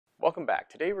Welcome back.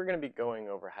 Today we're going to be going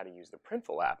over how to use the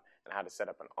Printful app and how to set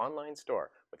up an online store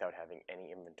without having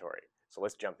any inventory. So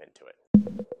let's jump into it.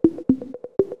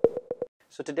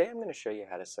 So today I'm going to show you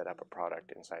how to set up a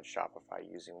product inside Shopify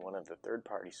using one of the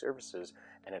third-party services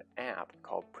and an app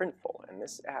called Printful. And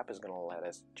this app is going to let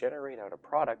us generate out a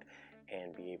product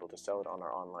and be able to sell it on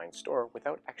our online store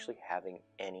without actually having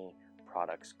any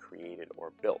products created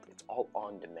or built. It's all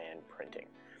on-demand printing.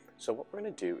 So what we're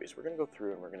going to do is we're going to go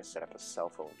through and we're going to set up a cell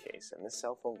phone case, and this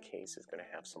cell phone case is going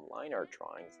to have some line art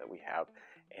drawings that we have,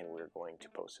 and we're going to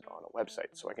post it on a website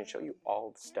so I can show you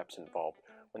all the steps involved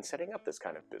when setting up this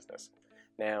kind of business.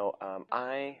 Now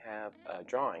I have a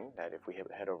drawing that if we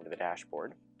head over to the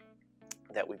dashboard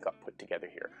that we've got put together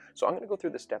here. So I'm going to go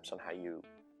through the steps on how you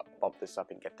bump this up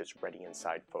and get this ready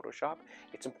inside Photoshop.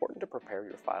 It's important to prepare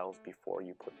your files before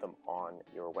you put them on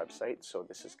your website. So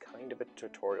this is kind of a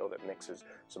tutorial that mixes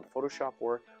some Photoshop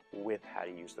work with how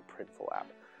to use the Printful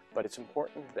app. But it's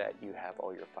important that you have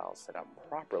all your files set up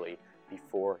properly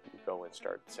before you go and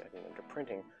start setting them to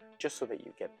printing, just so that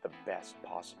you get the best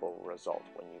possible result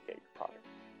when you get your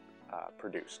product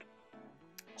produced.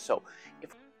 So if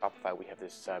Shopify, we have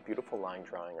this beautiful line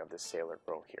drawing of this sailor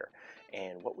girl here,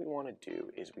 and what we want to do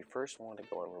is we first want to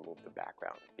go and remove the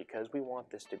background, because we want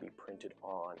this to be printed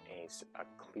on a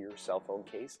clear cell phone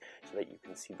case so that you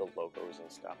can see the logos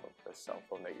and stuff of the cell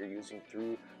phone that you're using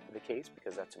through the case,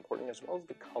 because that's important, as well as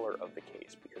the color of the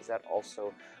case, because that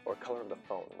also, or color of the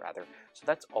phone rather, so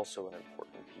that's also an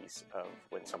important piece of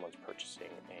when someone's purchasing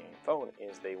a phone,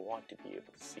 is they want to be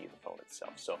able to see the phone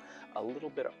itself. So a little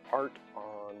bit of art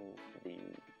on the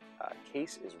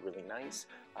case is really nice,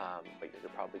 but you're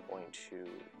probably going to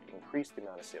increase the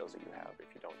amount of sales that you have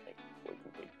if you don't make a fully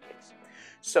complete case.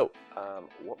 So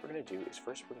what we're going to do is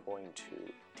first we're going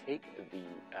to take the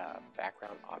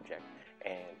background object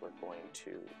and we're going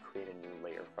to create a new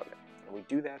layer from it. And we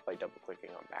do that by double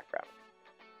clicking on background.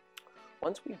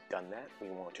 Once we've done that, we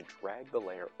want to drag the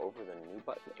layer over the new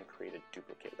button and create a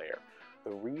duplicate layer.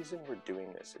 The reason we're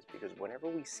doing this is because whenever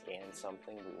we scan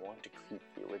something, we want to keep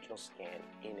the original scan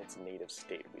in its native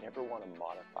state. We never want to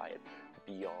modify it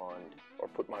beyond or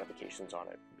put modifications on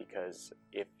it, because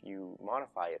if you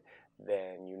modify it,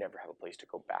 then you never have a place to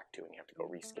go back to and you have to go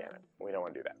rescan it. We don't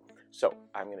want to do that. So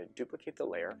I'm going to duplicate the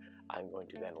layer. I'm going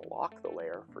to then lock the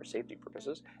layer for safety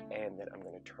purposes, and then I'm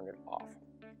going to turn it off.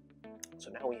 So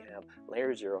now we have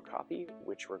layer 0 copy,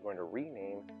 which we're going to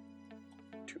rename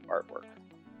to artwork.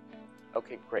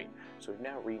 Okay, great. So we've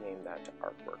now renamed that to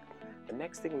artwork. The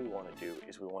next thing we want to do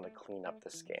is we want to clean up the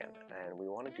scan, and we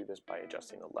want to do this by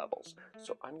adjusting the levels.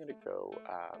 So I'm going to go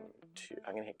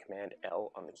I'm going to hit Command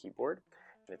L on the keyboard,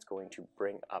 and it's going to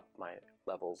bring up my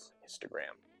levels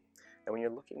histogram. And when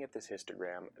you're looking at this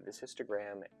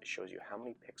histogram shows you how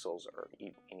many pixels are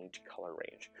in each color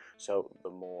range. So the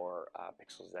more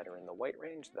pixels that are in the white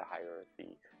range, the higher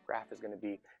the graph is going to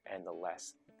be, and the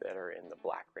less that are in the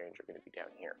black range are going to be down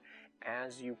here.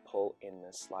 As you pull in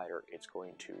this slider, it's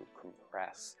going to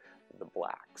compress the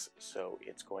blacks, so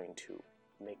it's going to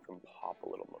make them pop a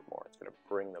little bit more. It's going to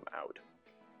bring them out.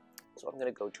 So I'm going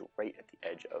to go to right at the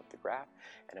edge of the graph,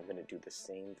 and I'm going to do the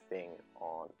same thing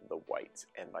on the whites.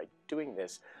 And by doing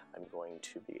this, I'm going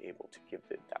to be able to give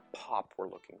it that pop we're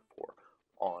looking for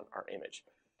on our image.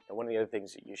 And one of the other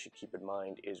things that you should keep in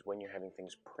mind is when you're having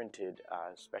things printed,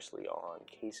 especially on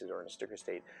cases or in a sticker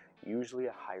state, usually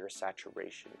a higher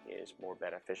saturation is more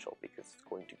beneficial because it's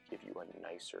going to give you a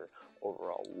nicer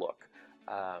overall look.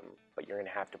 But you're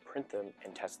going to have to print them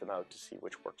and test them out to see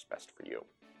which works best for you.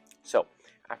 So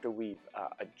after we've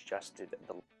adjusted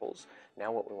the levels,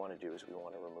 now what we want to do is we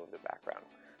want to remove the background.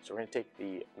 So we're going to take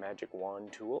the magic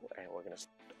wand tool and we're going to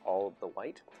select all of the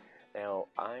white. Now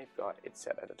I've got it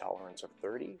set at a tolerance of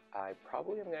 30. I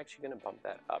probably am actually going to bump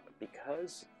that up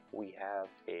because we have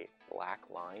a black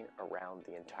line around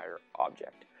the entire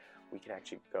object. We can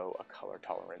actually go a color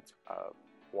tolerance of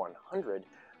 100,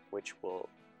 which will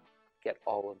get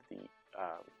all of the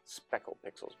speckled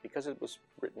pixels. Because it was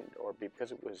written, or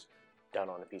because it was done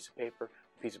on a piece of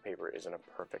paper isn't a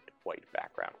perfect white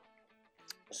background.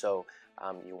 So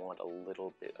you want a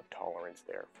little bit of tolerance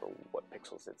there for what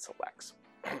pixels it selects.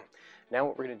 Now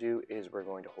what we're going to do is we're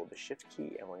going to hold the shift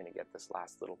key and we're going to get this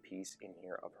last little piece in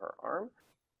here of her arm.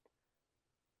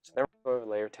 So then we're going to go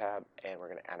to layer tab and we're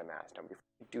going to add a mask. Now before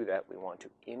we do that, we want to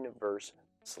inverse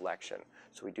selection.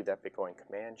 So we do that by going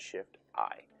Command Shift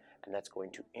I. And that's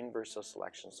going to inverse the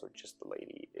selection so just the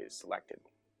lady is selected.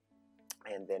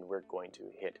 And then we're going to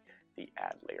hit the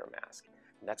Add Layer Mask.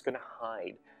 And that's going to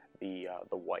hide the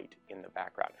white in the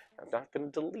background. Now, it's not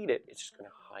going to delete it, it's just going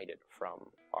to hide it from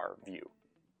our view.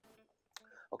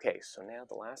 Okay, so now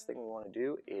the last thing we want to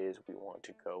do is we want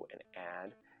to go and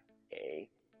add a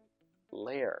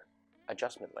layer,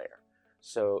 adjustment layer.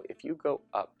 So if you go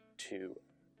up to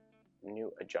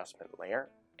new adjustment layer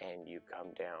and you come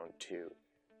down to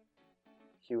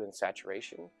hue and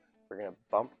saturation, we're going to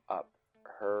bump up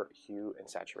her hue and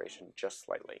saturation just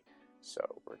slightly. So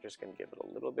we're just going to give it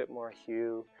a little bit more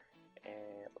hue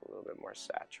and a little bit more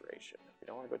saturation. We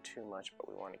don't want to go too much, but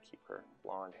we want to keep her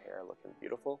blonde hair looking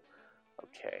beautiful.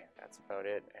 Okay, that's about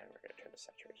it, and we're going to turn the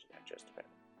saturation down just a bit.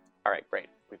 All right, great.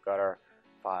 We've got our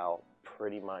file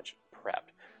pretty much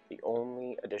prepped. The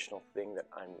only additional thing that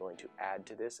I'm going to add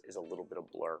to this is a little bit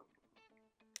of blur.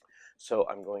 So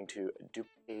I'm going to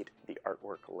duplicate the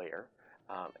artwork layer,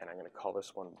 and I'm going to call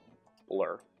this one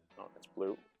blur. Oh, that's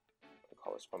blue. I'll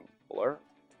call this one blur.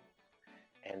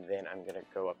 And then I'm going to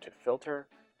go up to filter,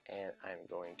 and I'm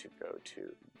going to go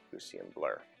to Gaussian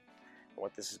blur. And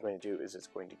what this is going to do is it's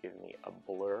going to give me a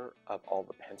blur of all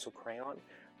the pencil crayon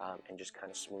and just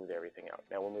kind of smooth everything out.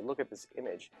 Now when we look at this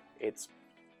image, it's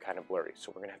kind of blurry,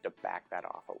 so we're going to have to back that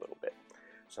off a little bit.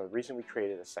 So the reason we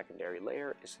created a secondary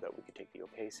layer is so that we could take the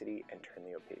opacity and turn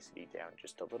the opacity down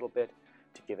just a little bit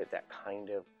to give it that kind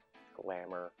of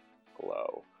glamour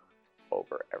glow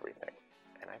over everything.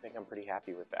 And I think I'm pretty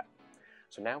happy with that.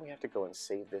 So now we have to go and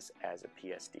save this as a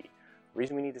PSD. The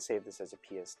reason we need to save this as a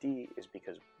PSD is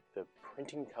because the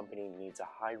printing company needs a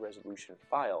high resolution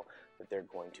file that they're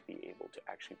going to be able to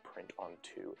actually print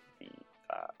onto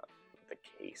the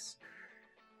case.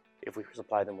 If we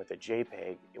supply them with a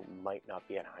JPEG, it might not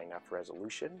be at high enough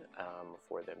resolution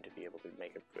for them to be able to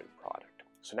make a good product.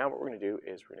 So now what we're going to do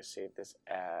is we're going to save this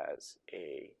as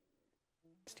a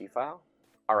PSD file.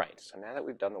 All right, so now that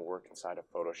we've done the work inside of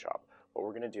Photoshop, what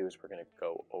we're going to do is we're going to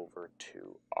go over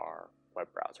to our web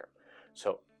browser.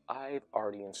 So I've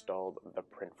already installed the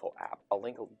Printful app. I'll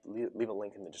leave a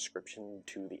link in the description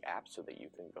to the app so that you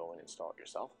can go and install it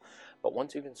yourself. But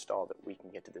once you've installed it, we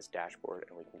can get to this dashboard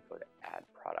and we can go to Add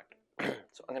Product.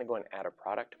 So I'm going to go and add a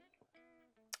product.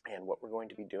 And what we're going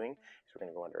to be doing is we're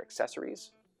going to go under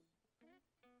Accessories.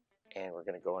 And we're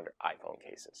going to go under iPhone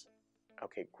cases.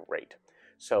 Okay, great.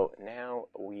 So now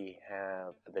we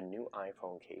have the new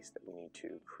iPhone case that we need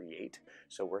to create.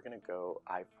 So we're going to go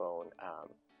iPhone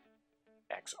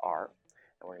XR,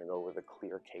 and we're going to go with a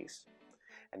clear case,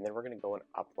 and then we're going to go and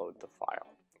upload the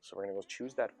file. So we're going to go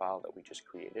choose that file that we just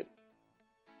created,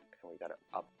 and we got to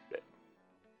upload it.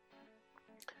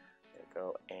 I'm going to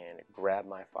go and grab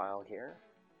my file here.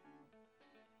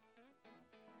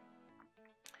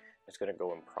 It's going to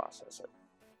go and process it.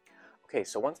 Okay,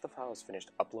 so once the file is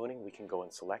finished uploading, we can go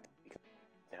and select.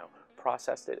 Now,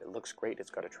 processed it. It looks great. It's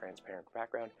got a transparent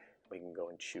background. We can go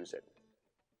and choose it.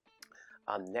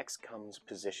 Next comes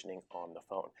positioning on the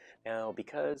phone. Now,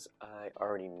 because I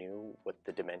already knew what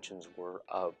the dimensions were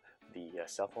of the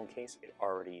cell phone case, it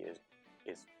already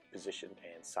is positioned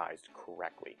and sized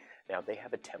correctly. Now, they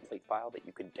have a template file that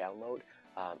you can download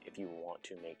if you want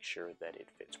to make sure that it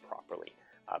fits properly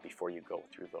before you go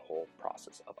through the whole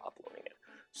process of uploading it.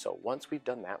 So once we've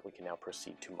done that, we can now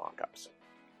proceed to mockups.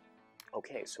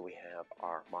 Okay, so we have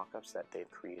our mockups that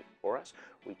they've created for us.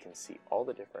 We can see all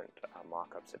the different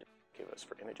mockups that give us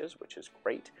for images, which is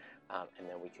great, and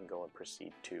then we can go and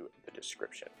proceed to the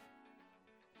description.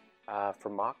 For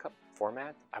mockup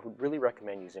format, I would really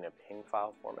recommend using a PNG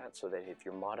file format so that if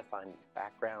you're modifying the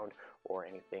background or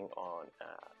anything on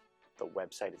the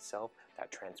website itself, that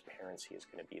transparency is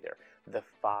going to be there. The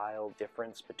file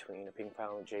difference between a PNG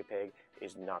file and JPEG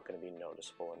is not going to be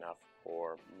noticeable enough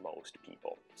for most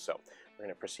people. So we're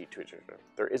going to proceed to it.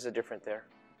 There is a difference there,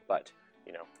 but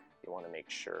you want to make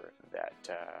sure that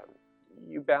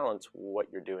you balance what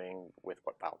you're doing with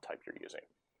what file type you're using.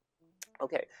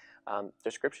 Okay,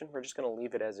 description, we're just going to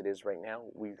leave it as it is right now.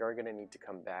 We are going to need to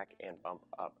come back and bump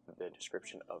up the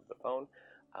description of the phone,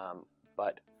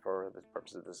 but for the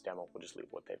purpose of this demo, we'll just leave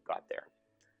what they've got there.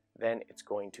 Then it's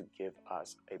going to give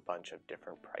us a bunch of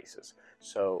different prices.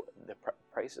 So the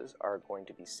prices are going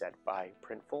to be set by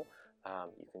Printful.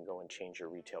 You can go and change your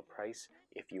retail price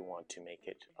if you want to make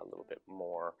it a little bit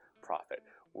more profit.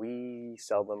 We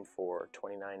sell them for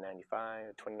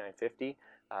 $29.95, $29.50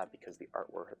 because the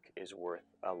artwork is worth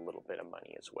a little bit of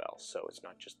money as well. So it's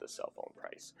not just the cell phone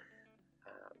price.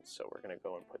 So we're going to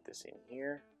go and put this in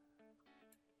here.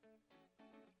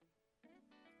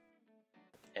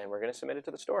 And we're going to submit it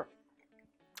to the store.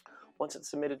 Once it's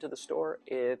submitted to the store,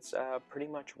 it's pretty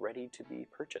much ready to be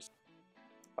purchased.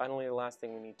 Finally, the last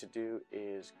thing we need to do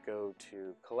is go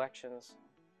to collections.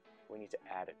 We need to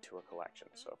add it to a collection.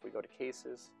 So if we go to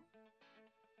cases,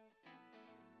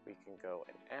 we can go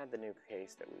and add the new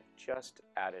case that we've just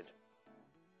added.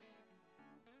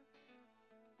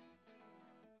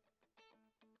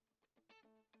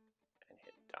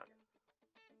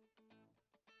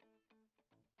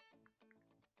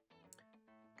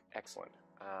 Excellent.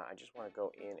 I just want to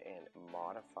go in and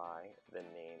modify the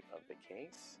name of the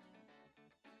case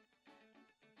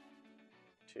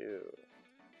to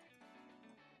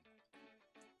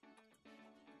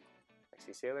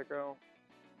Lexi Sailor Girl.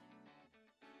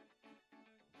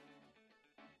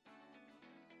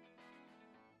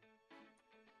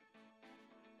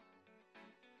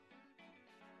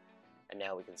 And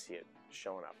now we can see it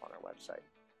showing up on our website.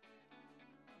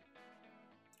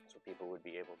 So people would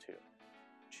be able to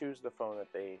choose the phone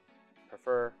that they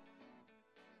prefer,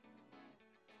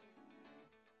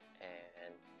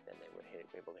 and then they would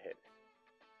be able to hit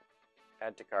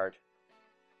add to cart,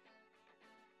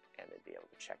 and they'd be able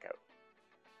to check out.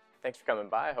 Thanks for coming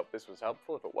by. I hope this was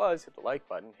helpful. If it was, hit the like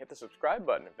button, hit the subscribe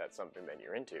button if that's something that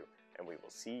you're into, and we will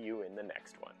see you in the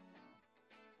next one.